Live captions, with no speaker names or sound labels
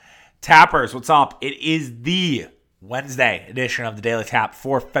Tappers, what's up? It is the Wednesday edition of the Daily Tap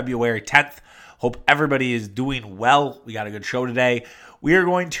for February 10th. Hope everybody is doing well. We got a good show today. We are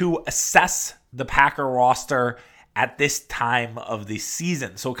going to assess the Packer roster at this time of the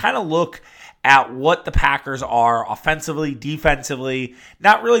season. So kind of look at what the Packers are offensively, defensively,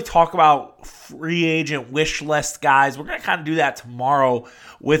 not really talk about free agent wish list guys. We're going to kind of do that tomorrow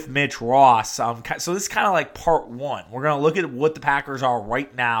with Mitch Ross. So this is kind of like part one. We're going to look at what the Packers are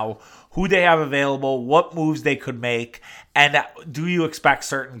right now, who they have available, what moves they could make, and do you expect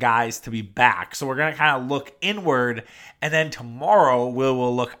certain guys to be back? So we're going to kind of look inward, and then tomorrow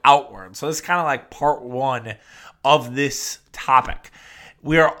we'll look outward. So this is kind of like part one of this topic.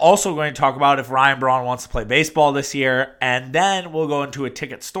 We are also going to talk about if Ryan Braun wants to play baseball this year, and then we'll go into a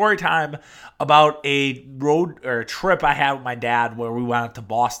ticket story time about a road or a trip I had with my dad where we went out to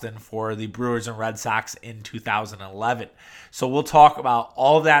Boston for the Brewers and Red Sox in 2011. So we'll talk about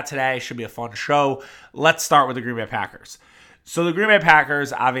all of that today. Should be a fun show. Let's start with the Green Bay Packers. So the Green Bay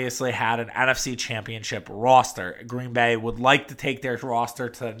Packers obviously had an NFC Championship roster. Green Bay would like to take their roster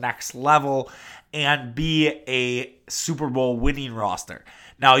to the next level and be a Super Bowl winning roster.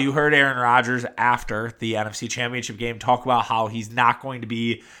 Now, you heard Aaron Rodgers after the NFC Championship game talk about how he's not going to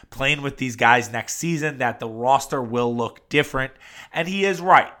be playing with these guys next season, that the roster will look different. And he is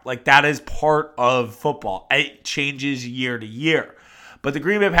right. Like, that is part of football. It changes year to year. But the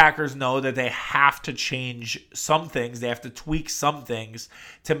Green Bay Packers know that they have to change some things. They have to tweak some things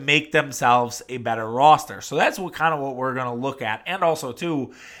to make themselves a better roster. So that's what we're going to look at. And also,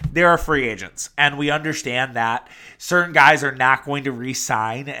 too, there are free agents. And we understand that certain guys are not going to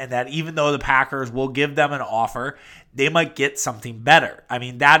re-sign, and that even though the Packers will give them an offer, they might get something better. I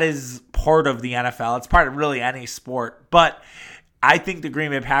mean, that is part of the NFL. It's part of really any sport. But I think the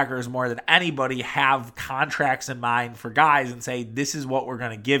Green Bay Packers, more than anybody, have contracts in mind for guys and say, this is what we're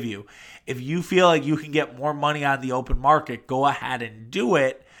going to give you. If you feel like you can get more money on the open market, go ahead and do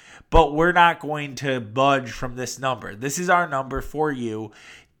it, but we're not going to budge from this number. This is our number for you.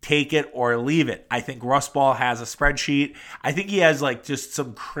 Take it or leave it. I think Russ Ball has a spreadsheet. I think he has like just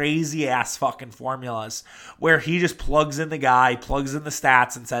some crazy ass fucking formulas where he just plugs in the guy, plugs in the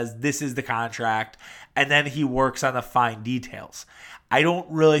stats and says, this is the contract. And then he works on the fine details. I don't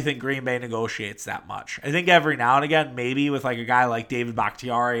really think Green Bay negotiates that much. I think every now and again, maybe with like a guy like David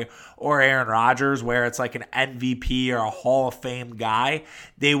Bakhtiari or Aaron Rodgers, where it's like an MVP or a Hall of Fame guy,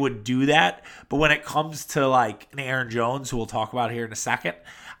 they would do that. But when it comes to like an Aaron Jones, who we'll talk about here in a second,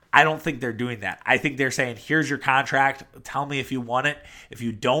 I don't think they're doing that. I think they're saying, here's your contract. Tell me if you want it. If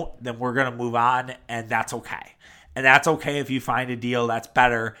you don't, then we're going to move on, and that's okay. And that's okay if you find a deal that's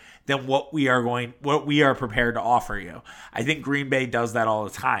better than what we are prepared to offer you. I think Green Bay does that all the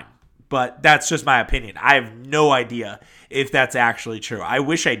time. But that's just my opinion. I have no idea if that's actually true. I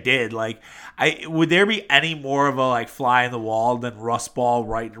wish I did. Would there be any more of a like fly in the wall than Russ Ball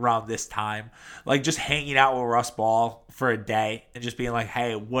right around this time? Like just hanging out with Russ Ball for a day and just being like,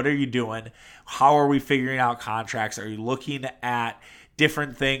 hey, what are you doing? How are we figuring out contracts? Are you looking at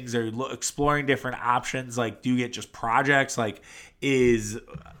different things? Are you exploring different options? Like, do you get just projects? Like, is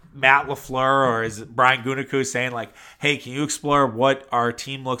Matt LaFleur or is Brian Gutekunst saying like, hey, can you explore what our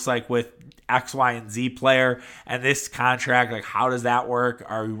team looks like with X, Y, and Z player and this contract? Like, how does that work?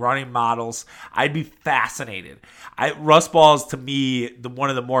 Are we running models? I'd be fascinated. Russ Ball is, to me, one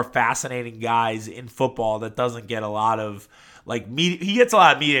of the more fascinating guys in football that doesn't get a lot of like media. He gets a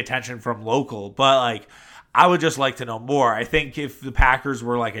lot of media attention from local, but like, I would just like to know more. I think if the Packers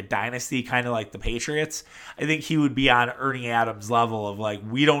were like a dynasty, kind of like the Patriots, I think he would be on Ernie Adams' level of like,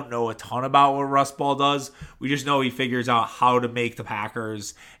 we don't know a ton about what Russ Ball does. We just know he figures out how to make the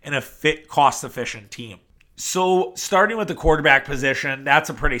Packers in a cost-efficient team. So starting with the quarterback position, that's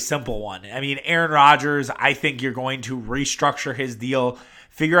a pretty simple one. I mean, Aaron Rodgers, I think you're going to restructure his deal,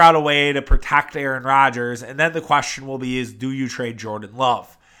 figure out a way to protect Aaron Rodgers, and then the question will be is, do you trade Jordan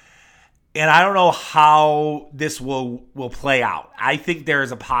Love? And I don't know how this will play out. I think there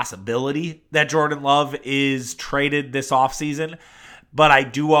is a possibility that Jordan Love is traded this offseason, but I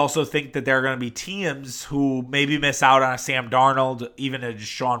do also think that there are going to be teams who maybe miss out on a Sam Darnold, even a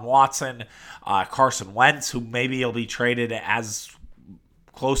Deshaun Watson, Carson Wentz, who maybe he'll be traded as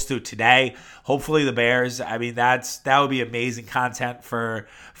close to today. Hopefully the Bears. I mean, that would be amazing content for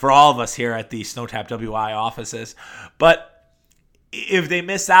all of us here at the Snowtap WI offices. But if they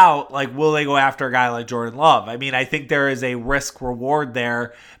miss out, like, will they go after a guy like Jordan Love? I mean, I think there is a risk reward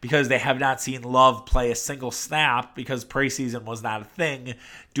there because they have not seen Love play a single snap because preseason was not a thing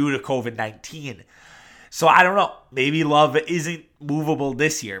due to COVID-19. So I don't know. Maybe Love isn't movable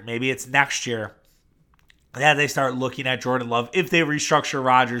this year. Maybe it's next year. that they start looking at Jordan Love if they restructure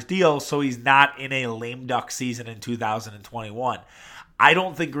Rodgers' deal so he's not in a lame duck season in 2021. I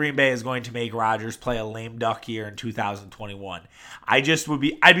don't think Green Bay is going to make Rodgers play a lame duck year in 2021. I'd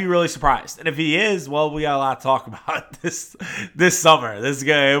be really surprised. And if he is, well, we got a lot to talk about this summer.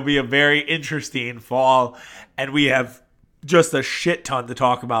 It'll be a very interesting fall, and we have just a shit ton to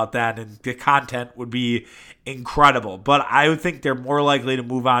talk about that, and the content would be incredible. But I would think they're more likely to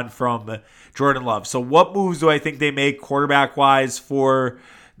move on from Jordan Love. So what moves do I think they make quarterback-wise for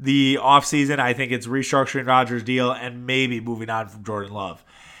the offseason? I think it's restructuring Rodgers' deal and maybe moving on from Jordan Love.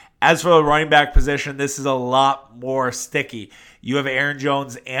 As for the running back position, this is a lot more sticky. You have Aaron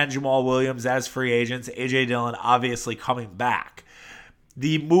Jones and Jamal Williams as free agents. A.J. Dillon obviously coming back.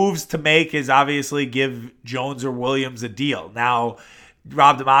 The moves to make is obviously give Jones or Williams a deal. Now,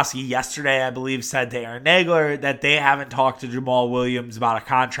 Rob Demovsky yesterday, I believe, said to Aaron Nagler that they haven't talked to Jamal Williams about a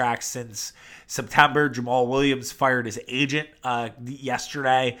contract since September. Jamal Williams fired his agent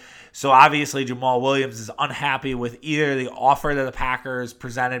yesterday. So obviously Jamal Williams is unhappy with either the offer that the Packers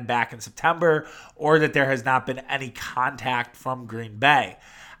presented back in September or that there has not been any contact from Green Bay.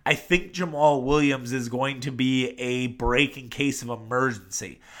 I think Jamal Williams is going to be a break in case of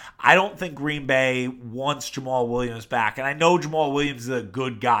emergency. I don't think Green Bay wants Jamal Williams back. And I know Jamal Williams is a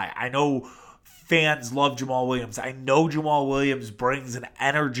good guy. I know fans love Jamal Williams. I know Jamal Williams brings an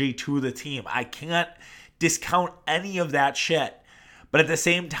energy to the team. I can't discount any of that shit. But at the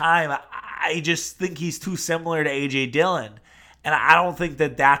same time, I just think he's too similar to A.J. Dillon. And I don't think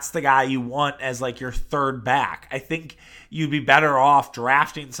that that's the guy you want as like your third back. I think you'd be better off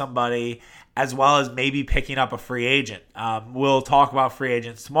drafting somebody as well as maybe picking up a free agent. We'll talk about free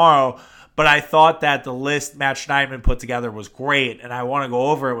agents tomorrow, but I thought that the list Matt Schneidman put together was great, and I want to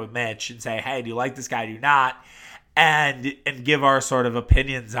go over it with Mitch and say, hey, do you like this guy? Do you not? And give our sort of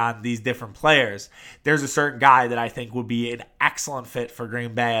opinions on these different players. There's a certain guy that I think would be an excellent fit for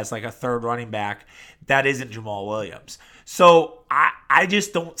Green Bay as like a third running back that isn't Jamal Williams. So I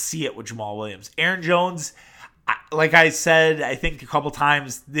just don't see it with Jamal Williams. Aaron Jones, like I said, I think a couple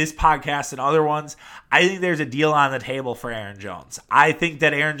times this podcast and other ones, I think there's a deal on the table for Aaron Jones. I think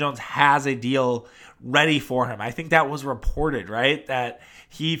that Aaron Jones has a deal ready for him. I think that was reported, right? That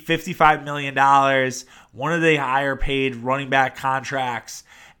he $55 million, one of the higher paid running back contracts.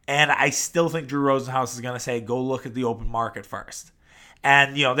 And I still think Drew Rosenhaus is going to say, go look at the open market first.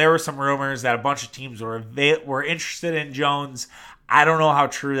 And, there were some rumors that a bunch of teams were interested in Jones. I don't know how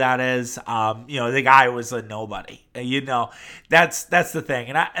true that is. The guy was a nobody. That's the thing.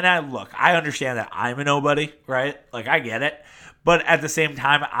 And I look, I understand that I'm a nobody, right? Like, I get it. But at the same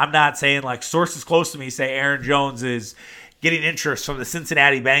time, I'm not saying, like, sources close to me say Aaron Jones is getting interest from the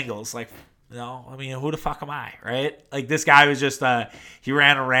Cincinnati Bengals. Like, who the fuck am I, right? Like, this guy was just, he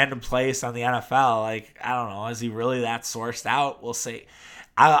ran a random place on the NFL. Like, I don't know. Is he really that sourced out? We'll see.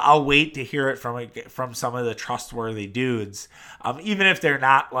 I'll wait to hear it from some of the trustworthy dudes, even if they're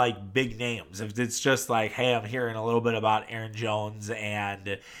not, like, big names. If it's just like, hey, I'm hearing a little bit about Aaron Jones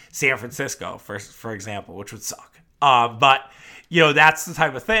and San Francisco, for example, which would suck. But that's the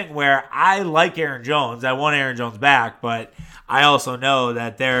type of thing where I like Aaron Jones. I want Aaron Jones back, but I also know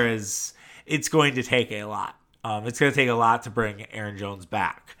that it's going to take a lot. It's going to take a lot to bring Aaron Jones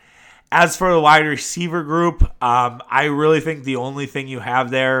back. As for the wide receiver group, I really think the only thing you have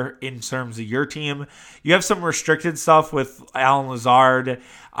there in terms of your team, you have some restricted stuff with Allen Lazard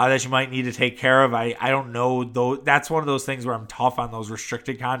that you might need to take care of. I don't know, though. That's one of those things where I'm tough on those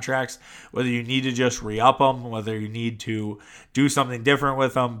restricted contracts, whether you need to just re-up them, whether you need to do something different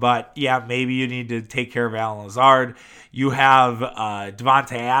with them. But, yeah, maybe you need to take care of Allen Lazard. You have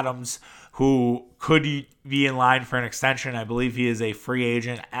Davante Adams, who could be in line for an extension. I believe he is a free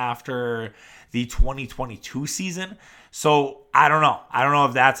agent after the 2022 season. So I don't know. I don't know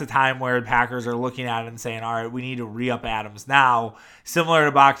if that's a time where the Packers are looking at it and saying, all right, we need to re-up Adams now. Similar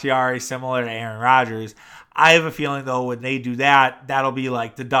to Bakhtiari, similar to Aaron Rodgers. I have a feeling, though, when they do that, that'll be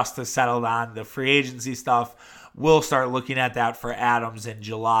like the dust has settled on the free agency stuff. We'll start looking at that for Adams in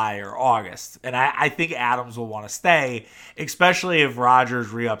July or August. And I think Adams will want to stay, especially if Rodgers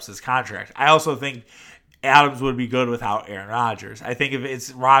re-ups his contract. I also think Adams would be good without Aaron Rodgers. I think if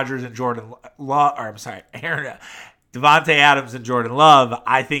it's Rodgers and Davante Adams and Jordan Love,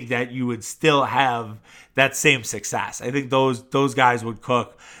 I think that you would still have that same success. I think those guys would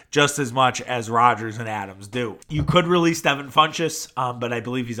cook just as much as Rodgers and Adams do. You could release Devin Funchess, but I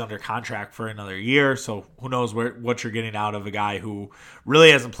believe he's under contract for another year, so who knows what you're getting out of a guy who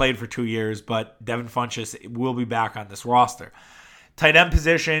really hasn't played for 2 years, but Devin Funchess will be back on this roster. Tight end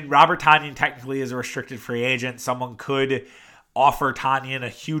position, Robert Tonyan technically is a restricted free agent. Someone could offer Tonyan a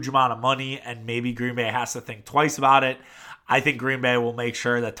huge amount of money, and maybe Green Bay has to think twice about it. I think Green Bay will make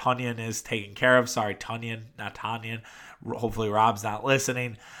sure that Tonyan is taken care of. Sorry, Tonyan, not Tonyan. Hopefully Rob's not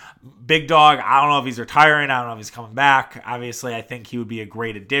listening. Big Dog, I don't know if he's retiring. I don't know if he's coming back. Obviously, I think he would be a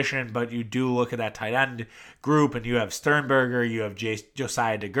great addition, but you do look at that tight end group, and you have Sternberger, you have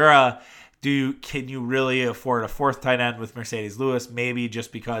Josiah Deguara. Can you really afford a fourth tight end with Mercedes Lewis? Maybe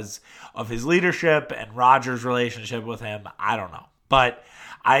just because of his leadership and Rodgers' relationship with him. I don't know. But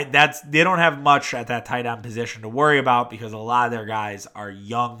they don't have much at that tight end position to worry about because a lot of their guys are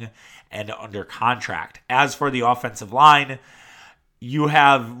young and under contract. As for the offensive line, you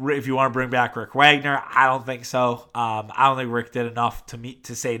have, if you want to bring back Rick Wagner, I don't think so. I don't think Rick did enough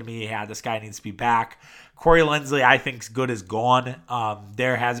to say to me, yeah, this guy needs to be back. Corey Linsley, I think, is good as gone.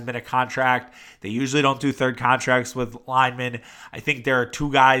 There hasn't been a contract. They usually don't do third contracts with linemen. I think there are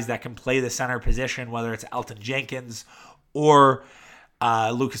two guys that can play the center position, whether it's Elton Jenkins or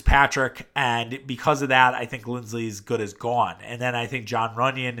Lucas Patrick, and because of that, I think Linsley's good as gone. And then I think John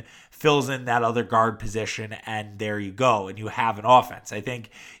Runyon fills in that other guard position, and there you go, and you have an offense. I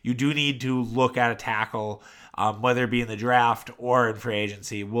think you do need to look at a tackle, whether it be in the draft or in free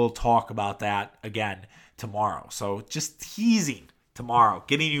agency. We'll talk about that again tomorrow. So just teasing tomorrow,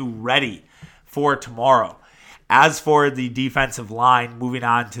 getting you ready for tomorrow. As for the defensive line, moving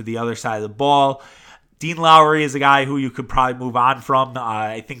on to the other side of the ball, Dean Lowry is a guy who you could probably move on from.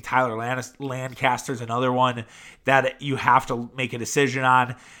 I think Tyler Lancaster is another one that you have to make a decision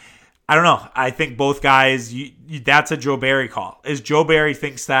on. I don't know. I think both guys, that's a Joe Barry call. If Joe Barry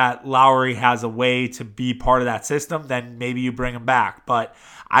thinks that Lowry has a way to be part of that system, then maybe you bring him back. But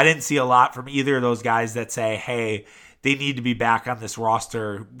I didn't see a lot from either of those guys that say, hey, they need to be back on this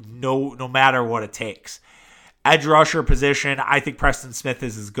roster no matter what it takes. Edge rusher position, I think Preston Smith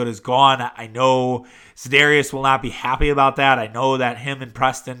is as good as gone. I know Za'Darius will not be happy about that. I know that him and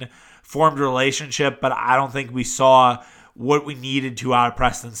Preston formed a relationship, but I don't think we saw what we needed to out of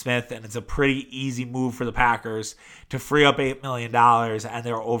Preston Smith, and it's a pretty easy move for the Packers to free up $8 million, and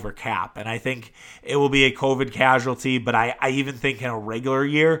they're over cap. And I think it will be a COVID casualty, but I even think in a regular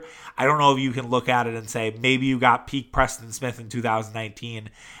year, I don't know if you can look at it and say maybe you got peak Preston Smith in 2019,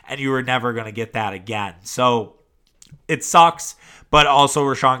 and you were never going to get that again. So it sucks, but also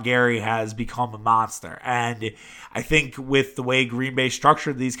Rashawn Gary has become a monster. And I think with the way Green Bay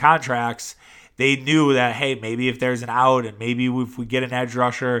structured these contracts, they knew that, hey, maybe if there's an out and maybe if we get an edge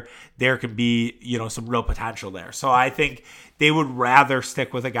rusher, there can be, some real potential there. So I think they would rather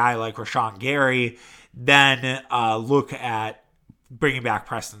stick with a guy like Rashawn Gary than look at bringing back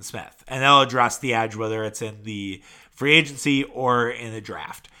Preston Smith. And they'll address the edge, whether it's in the free agency or in the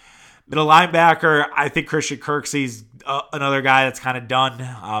draft. Middle linebacker, I think Christian Kirksey's another guy that's kind of done.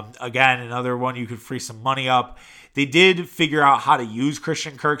 Again, another one you could free some money up. They did figure out how to use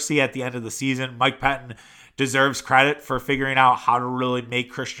Christian Kirksey at the end of the season. Mike Pettin deserves credit for figuring out how to really make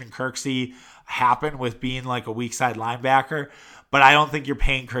Christian Kirksey happen with being like a weak side linebacker. But I don't think you're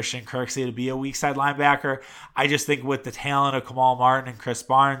paying Christian Kirksey to be a weak side linebacker. I just think with the talent of Kamal Martin and Chris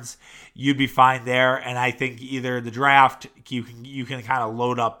Barnes, you'd be fine there. And I think either the draft, you can kind of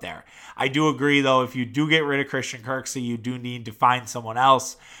load up there. I do agree, though, if you do get rid of Christian Kirksey, you do need to find someone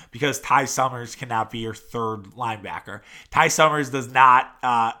else because Ty Summers cannot be your third linebacker. Ty Summers does not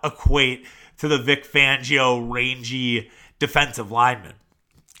equate to the Vic Fangio rangy defensive lineman.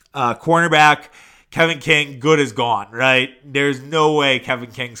 Cornerback, Kevin King, good as gone, right? There's no way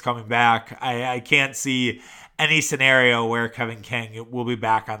Kevin King's coming back. I can't see any scenario where Kevin King will be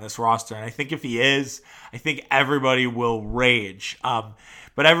back on this roster. And I think if he is, I think everybody will rage.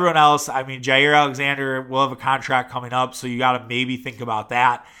 But everyone else, Jair Alexander will have a contract coming up, so you got to maybe think about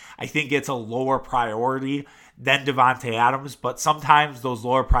that. I think it's a lower priority than Devontae Adams, but sometimes those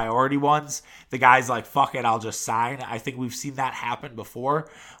lower priority ones, the guy's like, fuck it, I'll just sign. I think we've seen that happen before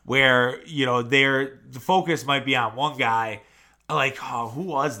where, the focus might be on one guy. Like, oh, who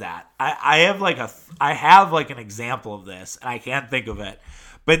was that? I have an example of this, and I can't think of it.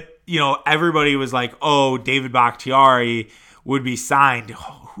 But, everybody was like, oh, David Bakhtiari would be signed.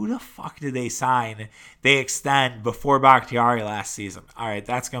 Oh, who the fuck did they sign? They extend before Bakhtiari last season. All right,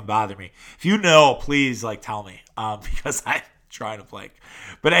 that's going to bother me. If you know, please, tell me because I'm trying to blank.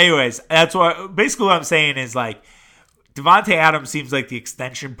 But anyways, that's basically what I'm saying is, Devontae Adams seems like the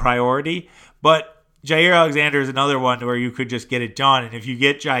extension priority, but Jair Alexander is another one where you could just get it done. And if you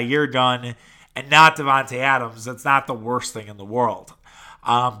get Jair done and not Devontae Adams, that's not the worst thing in the world.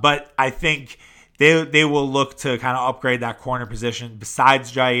 But I think they will look to kind of upgrade that corner position.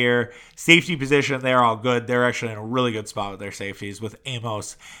 Besides Jair, safety position, they're all good. They're actually in a really good spot with their safeties with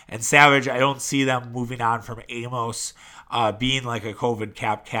Amos and Savage. I don't see them moving on from Amos being like a COVID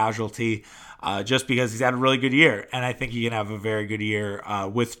cap casualty, just because he's had a really good year. And I think he can have a very good year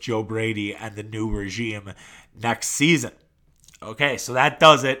with Joe Brady and the new regime next season. Okay, so that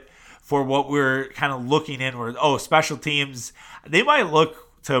does it for what we're kind of looking in. Special teams, they might look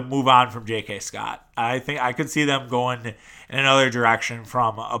to move on from J.K. Scott. I think I could see them going in another direction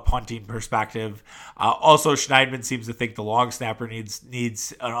from a punting perspective. Also, Schneidman seems to think the long snapper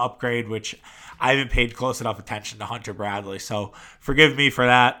needs an upgrade, which I haven't paid close enough attention to Hunter Bradley. So forgive me for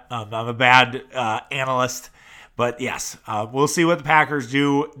that. I'm a bad analyst. But yes, we'll see what the Packers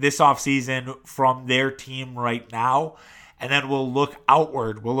do this offseason from their team right now. And then we'll look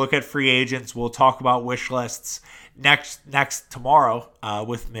outward. We'll look at free agents. We'll talk about wish lists next tomorrow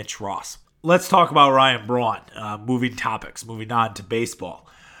with Mitch Ross. Let's talk about Ryan Braun. Moving topics, moving on to baseball.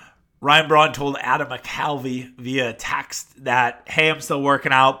 Ryan Braun told Adam McCalvy via text that, hey, I'm still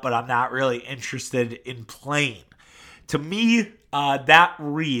working out, but I'm not really interested in playing. To me, that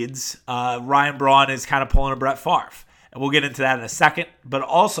reads Ryan Braun is kind of pulling a Brett Favre. And we'll get into that in a second. But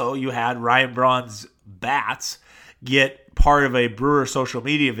also, you had Ryan Braun's bats get part of a Brewer social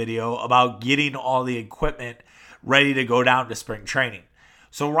media video about getting all the equipment ready to go down to spring training.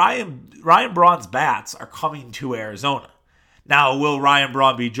 So Ryan Braun's bats are coming to Arizona. Now, will Ryan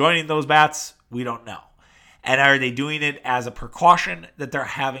Braun be joining those bats? We don't know. And are they doing it as a precaution that they're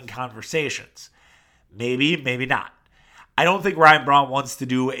having conversations? Maybe, maybe not. I don't think Ryan Braun wants to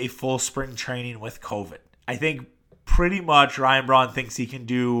do a full spring training with COVID. I think pretty much Ryan Braun thinks he can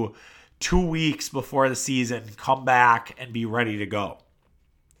do 2 weeks before the season, come back and be ready to go.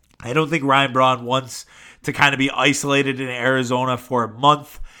 I don't think Ryan Braun wants to kind of be isolated in Arizona for a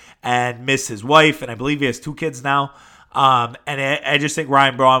month and miss his wife, and I believe he has 2 kids now. And I just think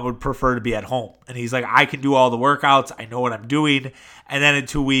Ryan Braun would prefer to be at home. And he's like, I can do all the workouts. I know what I'm doing. And then in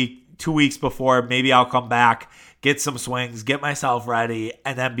 2 weeks before, maybe I'll come back, get some swings, get myself ready,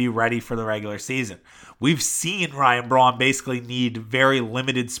 and then be ready for the regular season. We've seen Ryan Braun basically need very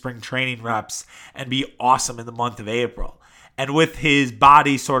limited spring training reps and be awesome in the month of April. And with his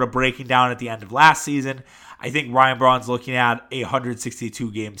body sort of breaking down at the end of last season, I think Ryan Braun's looking at a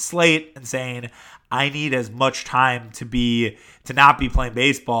 162-game slate and saying, I need as much time to not be playing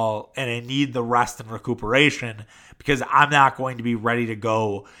baseball, and I need the rest and recuperation because I'm not going to be ready to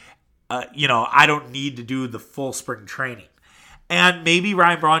go. I don't need to do the full spring training. And maybe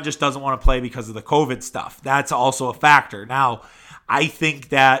Ryan Braun just doesn't want to play because of the COVID stuff. That's also a factor. Now, I think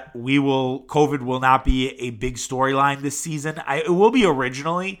that COVID will not be a big storyline this season. It will be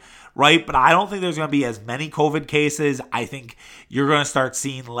originally, right? But I don't think there's going to be as many COVID cases. I think you're going to start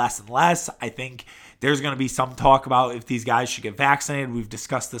seeing less and less. I think there's going to be some talk about if these guys should get vaccinated. We've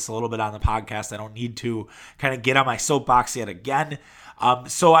discussed this a little bit on the podcast. I don't need to kind of get on my soapbox yet again.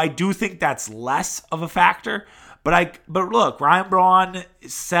 So I do think that's less of a factor. But look, Ryan Braun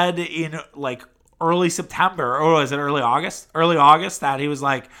said in like early September, or was it early August? Early August, that he was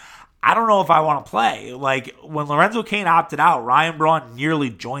like, I don't know if I want to play. Like when Lorenzo Cain opted out, Ryan Braun nearly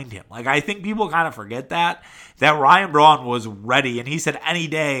joined him. Like I think people kind of forget that Ryan Braun was ready, and he said any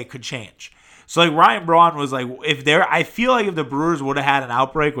day it could change. So like Ryan Braun was like, I feel like if the Brewers would have had an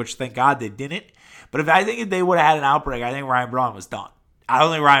outbreak, which thank God they didn't, but if they would have had an outbreak, I think Ryan Braun was done. I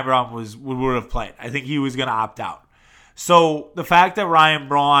don't think Ryan Braun would have played. I think he was going to opt out. So the fact that Ryan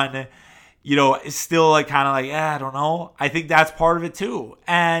Braun, is still like kind of like, I don't know. I think that's part of it too.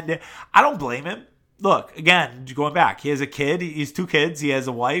 And I don't blame him. Look, again, going back, he has a kid. He's 2 kids. He has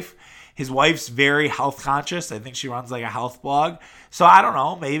a wife. His wife's very health conscious. I think she runs like a health blog. So I don't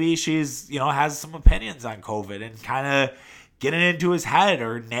know. Maybe she's, has some opinions on COVID and kind of getting into his head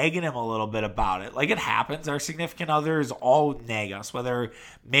or nagging him a little bit about it. Like it happens. Our significant others all nag us, whether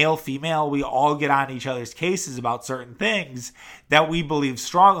male, female, we all get on each other's cases about certain things that we believe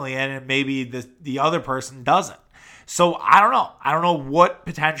strongly in, and maybe the other person doesn't. So I don't know. I don't know what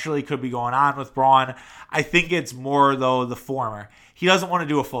potentially could be going on with Braun. I think it's more, though, the former. He doesn't want to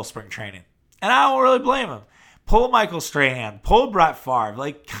do a full spring training. And I don't really blame him. Pull Michael Strahan. Pull Brett Favre.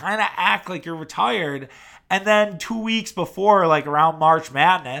 Like, kind of act like you're retired. And then 2 weeks before, like around March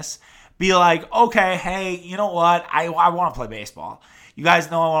Madness, be like, okay, hey, you know what? I want to play baseball. You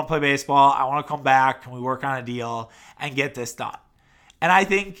guys know I want to play baseball. I want to come back. Can we work on a deal and get this done? And I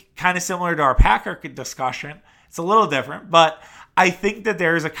think kind of similar to our Packer discussion, it's a little different, but I think that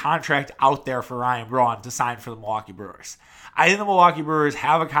there is a contract out there for Ryan Braun to sign for the Milwaukee Brewers. I think the Milwaukee Brewers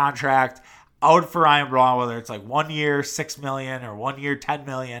have a contract out for Ryan Braun, whether it's like 1 year, $6 million or 1 year, $10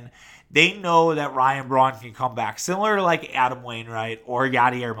 million. They know that Ryan Braun can come back, similar to like Adam Wainwright or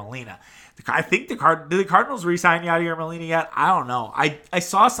Yadier Molina. I think did the Cardinals re-sign Yadier Molina yet? I don't know. I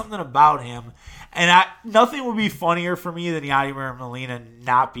saw something about him, and nothing would be funnier for me than Yadier Molina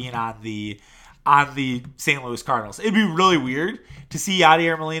not being on the St. Louis Cardinals. It'd be really weird to see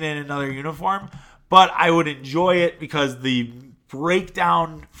Yadier Molina in another uniform, but I would enjoy it because the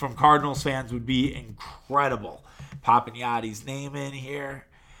breakdown from Cardinals fans would be incredible. Popping Yadi's name in here.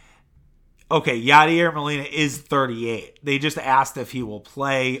 Okay, Yadier Molina is 38. They just asked if he will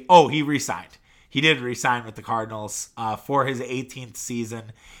play. Oh, he re-signed. He did re-sign with the Cardinals for his 18th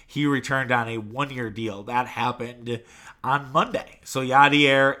season. He returned on a one-year deal. That happened on Monday. So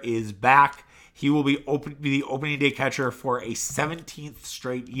Yadier is back. He will be the opening day catcher for a 17th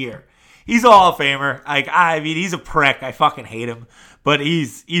straight year. He's a Hall of Famer. I mean, he's a prick. I fucking hate him. But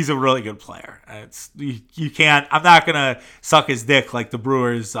he's a really good player. You can't. I'm not gonna suck his dick like the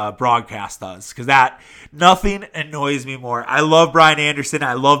Brewers broadcast does, because nothing annoys me more. I love Brian Anderson.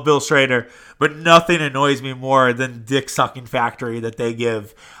 I love Bill Strader, but nothing annoys me more than dick sucking factory that they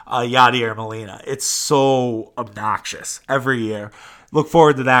give Yadier Molina. It's so obnoxious every year. Look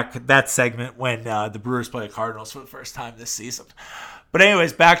forward to that segment when the Brewers play the Cardinals for the first time this season. But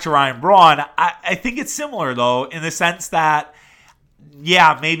anyways, back to Ryan Braun. I think it's similar though, in the sense that,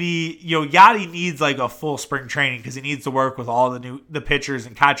 yeah, maybe, Yadi needs like a full spring training because he needs to work with all the pitchers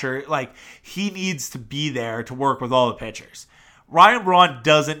and catcher. Like, he needs to be there to work with all the pitchers. Ryan Braun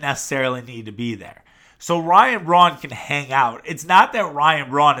doesn't necessarily need to be there. So Ryan Braun can hang out. It's not that Ryan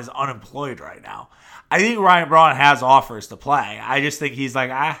Braun is unemployed right now. I think Ryan Braun has offers to play. I just think he's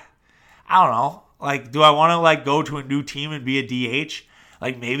like, I don't know. Like, do I want to like go to a new team and be a DH?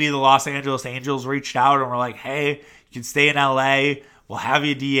 Like, maybe the Los Angeles Angels reached out and were like, hey, you can stay in LA. We'll have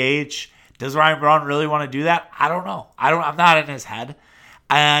you DH. Does Ryan Braun really want to do that? I don't know. I'm not in his head.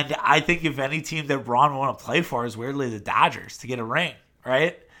 And I think if any team that Braun would want to play for is weirdly the Dodgers to get a ring,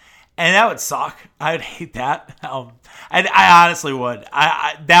 right? And that would suck. I would hate that. I honestly would.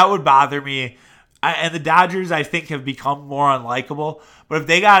 That would bother me. And the Dodgers, I think, have become more unlikable. But if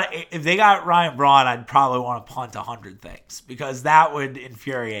they got Ryan Braun, I'd probably want to punt 100 things because that would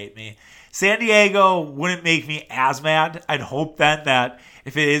infuriate me. San Diego wouldn't make me as mad. I'd hope then that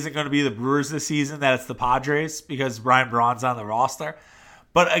if it isn't going to be the Brewers this season, that it's the Padres because Ryan Braun's on the roster.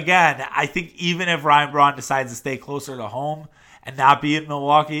 But again, I think even if Ryan Braun decides to stay closer to home and not be in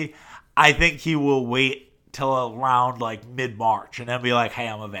Milwaukee, I think he will wait till around like mid-March and then be like, hey,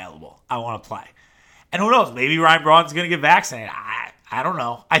 I'm available. I want to play. And who knows? Maybe Ryan Braun's going to get vaccinated. I don't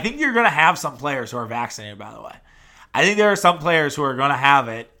know. I think you're going to have some players who are vaccinated, by the way. I think there are some players who are going to have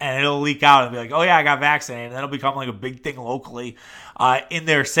it, and it'll leak out and be like, oh, yeah, I got vaccinated. And then it'll become like a big thing locally in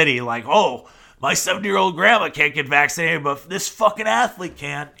their city. Like, oh, my 70-year-old grandma can't get vaccinated, but this fucking athlete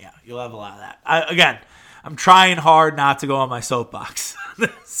can. Yeah, you'll have a lot of that. Again, I'm trying hard not to go on my soapbox.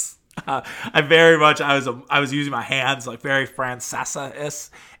 I was using my hands like very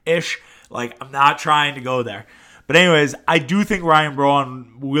Francesa-ish. Like, I'm not trying to go there. But anyways, I do think Ryan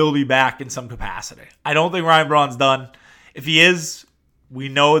Braun will be back in some capacity. I don't think Ryan Braun's done. If he is, we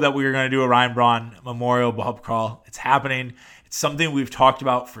know that we are going to do a Ryan Braun Memorial pub crawl. It's happening. It's something we've talked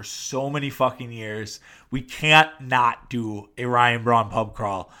about for so many fucking years. We can't not do a Ryan Braun pub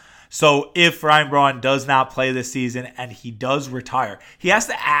crawl. So if Ryan Braun does not play this season and he does retire, he has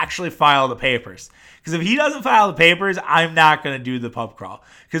to actually file the papers. Because if he doesn't file the papers, I'm not going to do the pub crawl.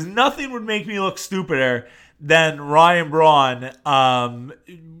 Because nothing would make me look stupider than Ryan Braun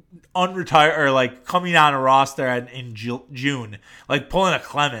unretire or like coming on a roster in June, like pulling a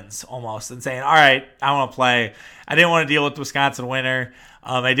Clemens almost and saying, all right, I want to play. I didn't want to deal with Wisconsin winter.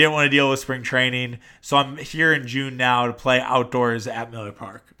 I didn't want to deal with spring training. So I'm here in June now to play outdoors at Miller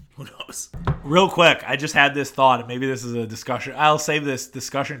Park. Who knows? Real quick, I just had this thought, and maybe this is a discussion. I'll save this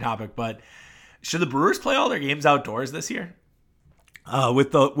discussion topic, but should the Brewers play all their games outdoors this year?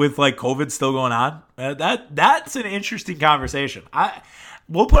 With like COVID still going on? That's an interesting conversation.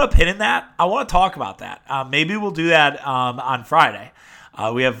 We'll put a pin in that. I want to talk about that. Maybe we'll do that on Friday.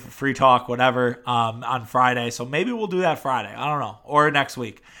 We have free talk, whatever, on Friday. So maybe we'll do that Friday. I don't know. Or next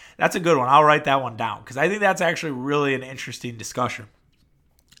week. That's a good one. I'll write that one down because I think that's actually really an interesting discussion.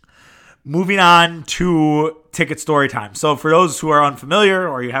 Moving on to ticket story time. So for those who are unfamiliar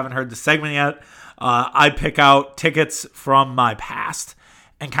or you haven't heard the segment yet, I pick out tickets from my past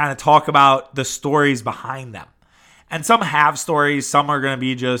and kind of talk about the stories behind them. And some have stories. Some are going to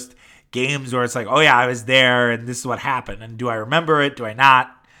be just games where it's like, oh yeah, I was there and this is what happened. And do I remember it? Do I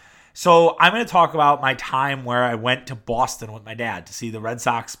not? So I'm going to talk about my time where I went to Boston with my dad to see the Red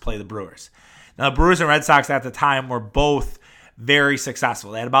Sox play the Brewers. Now, the Brewers and Red Sox at the time were both very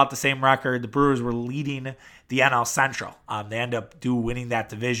successful. They had about the same record. The Brewers were leading the NL Central. They ended up winning that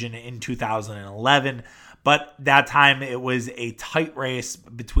division in 2011. But that time it was a tight race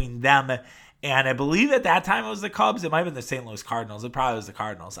between them, and I believe at that time it was the Cubs. It might have been the St. Louis Cardinals. It probably was the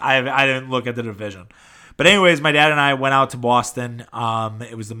Cardinals. I didn't look at the division. But anyways, my dad and I went out to Boston.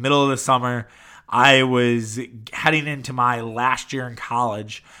 It was the middle of the summer. I was heading into my last year in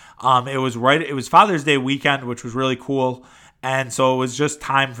college. It was Father's Day weekend, which was really cool. And so it was just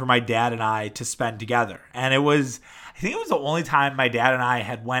time for my dad and I to spend together. And I think it was the only time my dad and I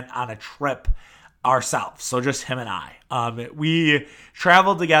had went on a trip ourselves. So just him and I. We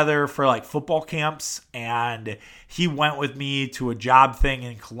traveled together for like football camps, and he went with me to a job thing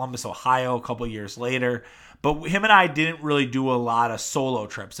in Columbus, Ohio a couple years later. But him and I didn't really do a lot of solo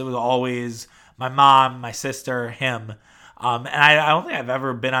trips. It was always my mom, my sister, him. And I don't think I've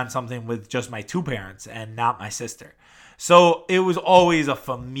ever been on something with just my two parents and not my sister. So it was always a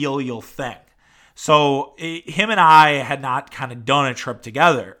familial thing. So him and I had not kind of done a trip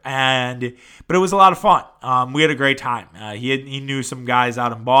together, but it was a lot of fun. We had a great time. He knew some guys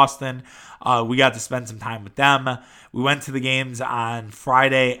out in Boston. We got to spend some time with them. We went to the games on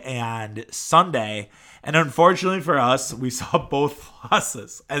Friday and Sunday, and unfortunately for us, we saw both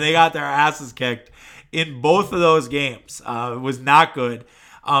losses, and they got their asses kicked in both of those games. It was not good.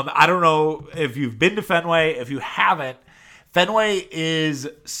 I don't know if you've been to Fenway. If you haven't, Fenway is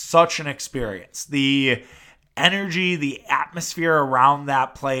such an experience. The energy, the atmosphere around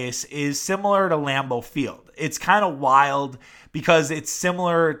that place is similar to Lambeau Field. It's kind of wild because it's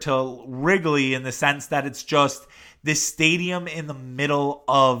similar to Wrigley in the sense that it's just this stadium in the middle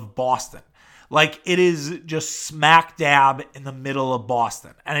of Boston. Like, it is just smack dab in the middle of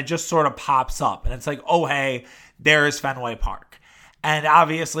Boston. And it just sort of pops up. And it's like, oh, hey, there's Fenway Park. And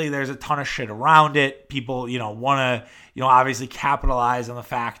obviously there's a ton of shit around it. People, want to, obviously capitalize on the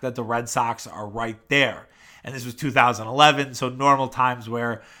fact that the Red Sox are right there. And this was 2011, so normal times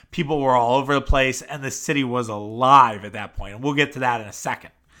where people were all over the place and the city was alive at that point. And we'll get to that in a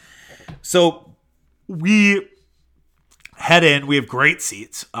second. So we head in. We have great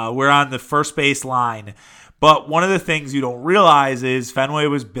seats. We're on the first base line. But one of the things you don't realize is Fenway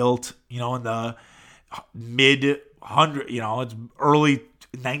was built, in the it's early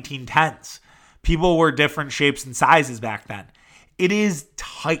 1910s. People were different shapes and sizes back then. It is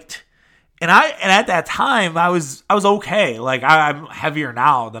tight. And at that time I was okay. Like, I'm heavier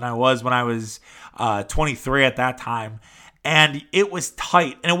now than I was when I was 23 at that time. And it was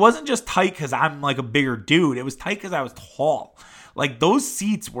tight. And it wasn't just tight because I'm like a bigger dude. It was tight because I was tall. Like, those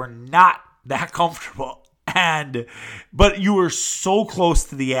seats were not that comfortable. But you were so close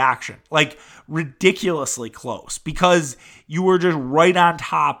to the action, like ridiculously close, because you were just right on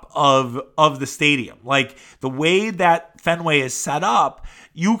top of the stadium. Like, the way that Fenway is set up,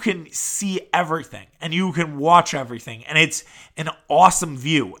 you can see everything and you can watch everything, and it's an awesome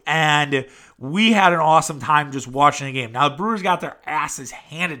view. And we had an awesome time just watching the game. Now, the Brewers got their asses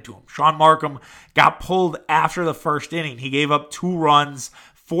handed to them. Sean Markham got pulled after the first inning. He gave up 2 runs,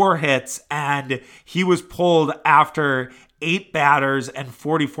 4 hits, and he was pulled after 8 batters and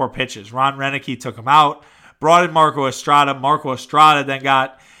 44 pitches. Ron Renneke took him out, brought in Marco Estrada. Marco Estrada then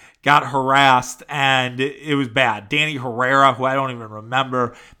got harassed, and it was bad. Danny Herrera, who I don't even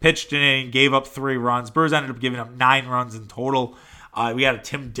remember, pitched an inning, gave up 3 runs. Brewers ended up giving up 9 runs in total. We had a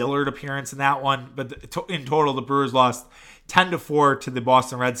Tim Dillard appearance in that one, but in total, the Brewers lost 10-4 to the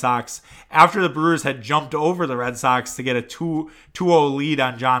Boston Red Sox after the Brewers had jumped over the Red Sox to get a 2-0 lead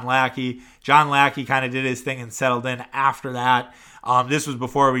on John Lackey. John Lackey kind of did his thing and settled in after that. This was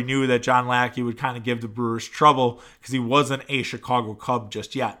before we knew that John Lackey would kind of give the Brewers trouble because he wasn't a Chicago Cub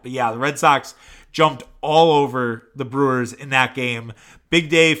just yet. But yeah, the Red Sox jumped all over the Brewers in that game. Big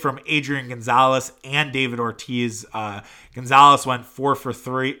day from Adrian Gonzalez and David Ortiz. Gonzalez went 3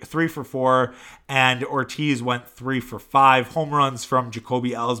 for 4, and Ortiz went 3 for 5. Home runs from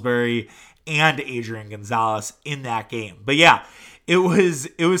Jacoby Ellsbury and Adrian Gonzalez in that game. But yeah, it was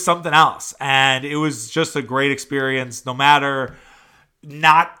something else, and it was just a great experience. No matter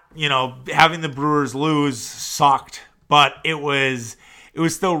not, having the Brewers lose sucked, but it was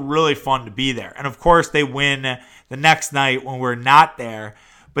still really fun to be there. And of course, they win the next night when we're not there.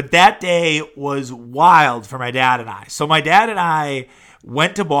 But that day was wild for my dad and I. So my dad and I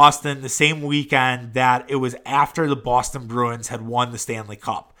went to Boston the same weekend that it was after the Boston Bruins had won the Stanley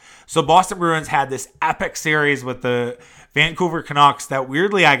Cup. So Boston Bruins had this epic series with the Vancouver Canucks that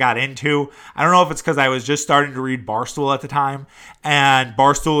weirdly I got into. I don't know if it's because I was just starting to read Barstool at the time, and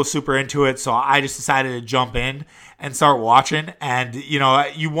Barstool was super into it, so I just decided to jump in and start watching. And,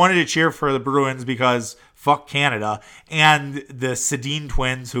 you wanted to cheer for the Bruins because fuck Canada, and the Sedin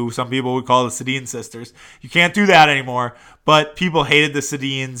twins, who some people would call the Sedin sisters. You can't do that anymore, but people hated the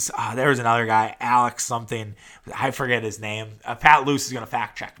Sedins. There was another guy, Alex something. I forget his name. Pat Luce is going to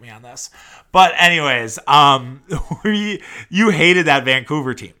fact check me on this. But anyways, you hated that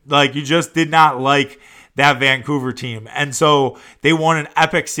Vancouver team. Like, you just did not like that Vancouver team. And so they won an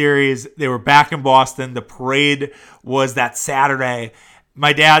epic series. They were back in Boston. The parade was that Saturday.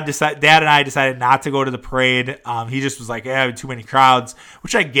 My dad and I decided not to go to the parade. He just was like, yeah, too many crowds,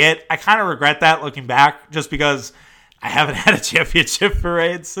 which I get. I kind of regret that looking back, just because I haven't had a championship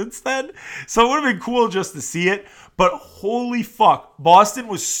parade since then. So it would have been cool just to see it. But holy fuck, Boston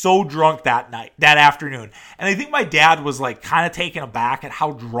was so drunk that afternoon. And I think my dad was like kind of taken aback at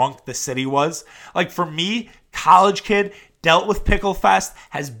how drunk the city was. Like, for me, college kid, dealt with Pickle Fest,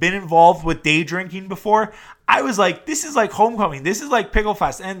 has been involved with day drinking before. I was like, this is like homecoming. This is like Pickle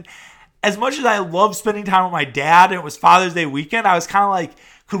Fest. And as much as I love spending time with my dad, and it was Father's Day weekend, I was kind of like,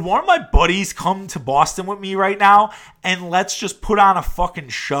 could one of my buddies come to Boston with me right now and let's just put on a fucking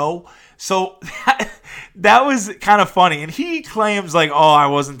show? So that was kind of funny. And he claims like, oh, I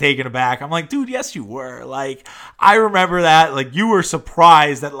wasn't taken aback. I'm like, dude, yes, you were. Like, I remember that. Like, you were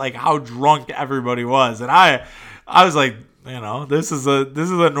surprised at like how drunk everybody was. And I was like, you know, this is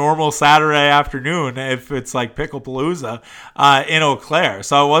a normal Saturday afternoon if it's like Picklepalooza in Eau Claire.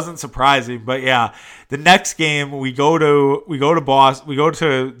 So it wasn't surprising. But yeah, the next game we go to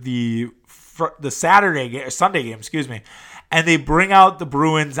the Sunday game, excuse me, and they bring out the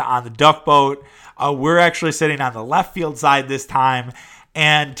Bruins on the Duck Boat. We're actually sitting on the left field side this time,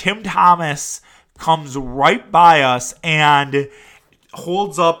 and Tim Thomas comes right by us and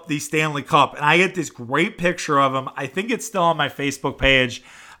holds up the Stanley Cup, and I get this great picture of him. I think it's still on my Facebook page.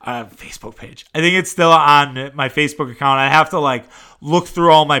 I think it's still on my Facebook account. I have to like look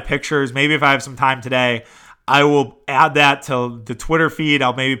through all my pictures. Maybe if I have some time today, I will add that to the Twitter feed.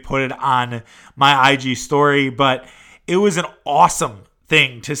 I'll maybe put it on my IG story. But it was an awesome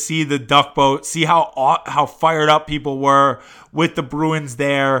thing to see the Duck Boat, see how fired up people were with the Bruins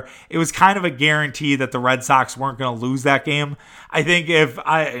there. It was kind of a guarantee that the Red Sox weren't going to lose that game. I think if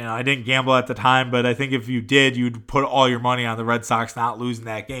I didn't gamble at the time, but I think if you did, you'd put all your money on the Red Sox not losing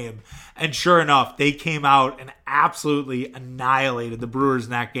that game. And sure enough, they came out and absolutely annihilated the Brewers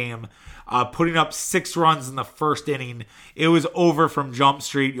in that game, putting up 6 runs in the first inning. It was over from Jump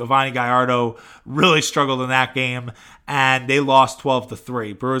Street. Giovanni Gallardo really struggled in that game, and they lost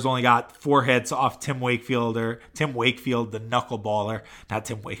 12-3. Brewers only got 4 hits off Tim Wakefield, the knuckleballer, not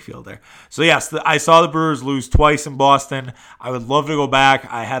Tim Wakefielder. So yes, I saw the Brewers lose twice in Boston. I would love to go back.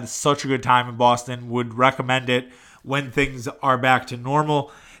 I had such a good time in Boston. Would recommend it when things are back to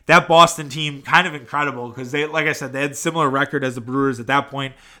normal. That Boston team, kind of incredible, because they, like I said, they had similar record as the Brewers at that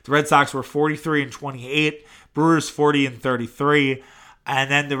point. The Red Sox were 43-28, Brewers 40-33,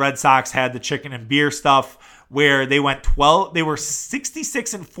 and then the Red Sox had the chicken and beer stuff where they went 12. They were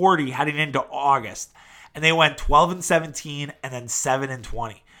 66-40 heading into August, and they went 12-17 and then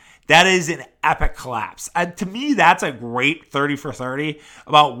 7-20. That is an epic collapse. And to me, that's a great 30 for 30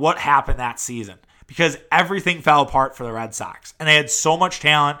 about what happened that season, because everything fell apart for the Red Sox. And they had so much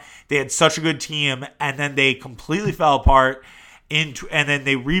talent. They had such a good team. And then they completely fell apart. And then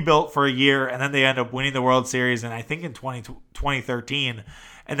they rebuilt for a year. And then they ended up winning the World Series. And I think in 2013.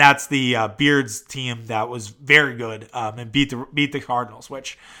 And that's the Beards team that was very good and beat the Cardinals.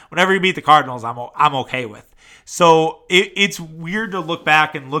 Which, whenever you beat the Cardinals, I'm okay with. So it's weird to look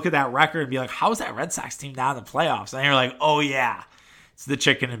back and look at that record and be like, how's that Red Sox team down in the playoffs? And you're like, oh yeah, it's the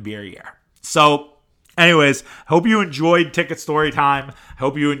chicken and beer year. So anyways, hope you enjoyed Ticket Story Time. I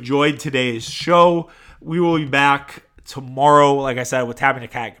hope you enjoyed today's show. We will be back tomorrow, like I said, with Tapping the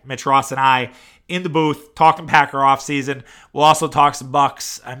Keg. Mitch Ross and I in the booth talking Packer offseason. We'll also talk some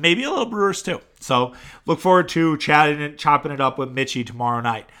Bucks and maybe a little Brewers too. So look forward to chopping it up with Mitchie tomorrow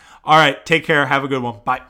night. All right, take care. Have a good one. Bye.